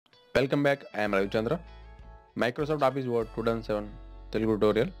Welcome back. I am Ravichandra. Microsoft Office Word 2007 Telugu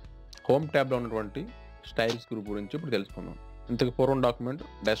tutorial home ట్యాబ్లో ఉన్నటువంటి styles group గురించి ఇప్పుడు తెలుసుకుందాం. ఇంతకు పూర్వం డాక్యుమెంట్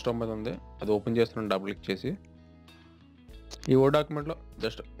డెస్క్టాప్ మీద ఉంది. అది ఓపెన్ చేస్తున్నాను డబుల్ క్లిక్ చేసి. ఈ వర్డ్ డాక్యుమెంట్లో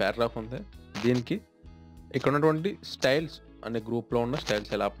జస్ట్ పారాగ్రాఫ్ ఉంది. దీనికి ఇక్కడ ఉన్నటువంటి స్టైల్స్ అనే గ్రూప్లో ఉన్న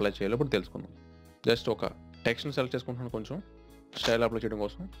స్టైల్స్ ఎలా అప్లై చేయాలో ఇప్పుడు తెలుసుకుందాం. జస్ట్ ఒక టెక్స్ట్ని సెలెక్ట్ చేసుకుంటున్నాను కొంచెం స్టైల్ అప్లై చేయడం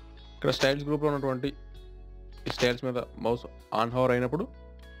కోసం. ఇక్కడ స్టైల్స్ గ్రూప్లో ఉన్నటువంటి ఈ స్టైల్స్ మీద మౌస్ ఆన్ హవర్ అయినప్పుడు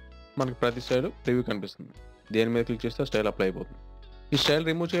మనకి ప్రతి స్టైల్ ప్రివ్యూ కనిపిస్తుంది. దేని మీద క్లిక్ చేస్తే స్టైల్ అప్లై అయిపోతుంది. ఈ స్టైల్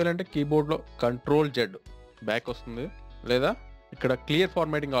రిమూవ్ చేయాలంటే కీబోర్డ్లో Ctrl+Z బ్యాక్ వస్తుంది, లేదా ఇక్కడ క్లియర్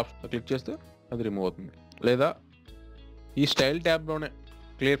ఫార్మాటింగ్ ఆప్షన్ క్లిక్ చేస్తే అది రిమూవ్ అవుతుంది, లేదా ఈ స్టైల్ ట్యాబ్లోనే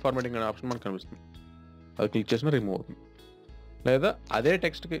క్లియర్ ఫార్మాటింగ్ అనే ఆప్షన్ మనకు కనిపిస్తుంది. అది క్లిక్ చేసినా రిమూవ్ అవుతుంది. లేదా అదే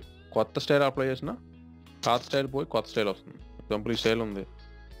టెక్స్ట్కి కొత్త స్టైల్ అప్లై చేసినా పాత స్టైల్ పోయి కొత్త స్టైల్ వస్తుంది. ఎగ్జాంపుల్ ఈ స్టైల్ ఉంది,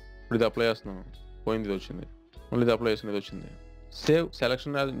 ఇప్పుడు ఇది అప్లై చేస్తున్నాను, పోయింది, ఇది వచ్చింది, మళ్ళీ ఇది అప్లై చేసింది, ఇది వచ్చింది. Save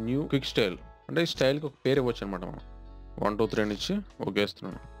selection as new quick style అంటే ఈ స్టైల్కి ఒక పేరు ఇవ్వచ్చు అనమాట. మనం 1 2 3 అని ఇచ్చి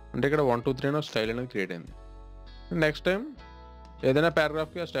ఒకేస్తున్నాను అంటే ఇక్కడ 1 2 3 అని స్టైల్ అనేది క్రియేట్ అయింది. నెక్స్ట్ టైం ఏదైనా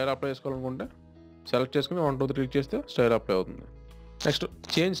పారాగ్రాఫ్కి ఆ స్టైల్ అప్లై చేసుకోవాలనుకుంటే సెలెక్ట్ చేసుకుని 1 2 3 క్లిక్ చేస్తే స్టైల్ అప్లై అవుతుంది. నెక్స్ట్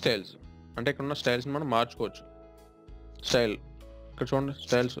చేంజ్ స్టైల్స్ అంటే ఇక్కడ ఉన్న స్టైల్స్ని మనం మార్చుకోవచ్చు. స్టైల్ ఇక్కడ చూడండి,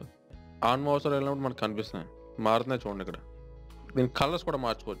 స్టైల్స్ ఆన్ మౌస్ వెళ్ళినప్పుడు మనకు కనిపిస్తున్నాయి, మారుతున్నాయి చూడండి. ఇక్కడ దీని కలర్స్ కూడా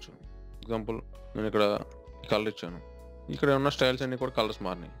మార్చుకోవచ్చు. ఎగ్జాంపుల్ నేను ఇక్కడ కలర్ ఇచ్చాను, ఇక్కడ ఉన్న స్టైల్స్ అన్నీ కూడా కలర్స్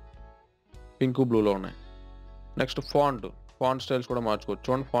మారినాయి, పింక్ బ్లూలో ఉన్నాయి. నెక్స్ట్ ఫాంట్ స్టైల్స్ కూడా మార్చుకోవచ్చు.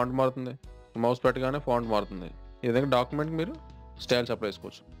 చూడండి ఫాంట్ మారుతుంది, మౌస్ పెట్టగానే ఫాంట్ మారుతుంది. ఈ విధంగా డాక్యుమెంట్కి మీరు స్టైల్స్ అప్లై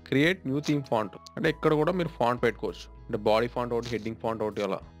చేసుకోవచ్చు. క్రియేట్ న్యూ థీమ్ ఫాంట్ అంటే ఇక్కడ కూడా మీరు ఫాంట్ పెట్టుకోవచ్చు. అంటే బాడీ ఫాంట్ ఒకటి, హెడ్డింగ్ ఫాంట్ ఒకటి,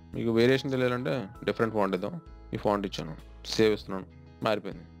 అలా మీకు వేరియేషన్ తెలియాలంటే డిఫరెంట్ ఫాంట్ ఇద్దాం. ఈ ఫాంట్ ఇచ్చాను, సేవ్ ఇస్తున్నాను,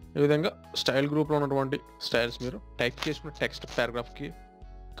 మారిపోయింది. ఈ విధంగా స్టైల్ గ్రూప్లో ఉన్నటువంటి స్టైల్స్ మీరు టైప్ చేసుకున్న టెక్స్ట్ పారాగ్రాఫ్కి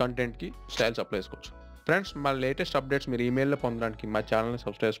కంటెంట్కి స్టైల్స్ అప్లై చేసుకోవచ్చు. ఫ్రెండ్స్, మా లేటెస్ట్ అప్డేట్స్ మీరు ఈమెయిల్లో పొందడానికి మా ఛానల్ని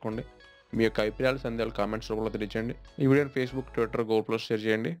సబ్స్క్రైబ్ చేసుకోండి. మీ యొక్క అభిప్రాయాలు, సందేహాలు కామెంట్స్ రూపంలో తెలియజేయండి. ఈ వీడియోని Facebook, Twitter, Google+ షేర్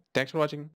చేయండి. Thanks for watching.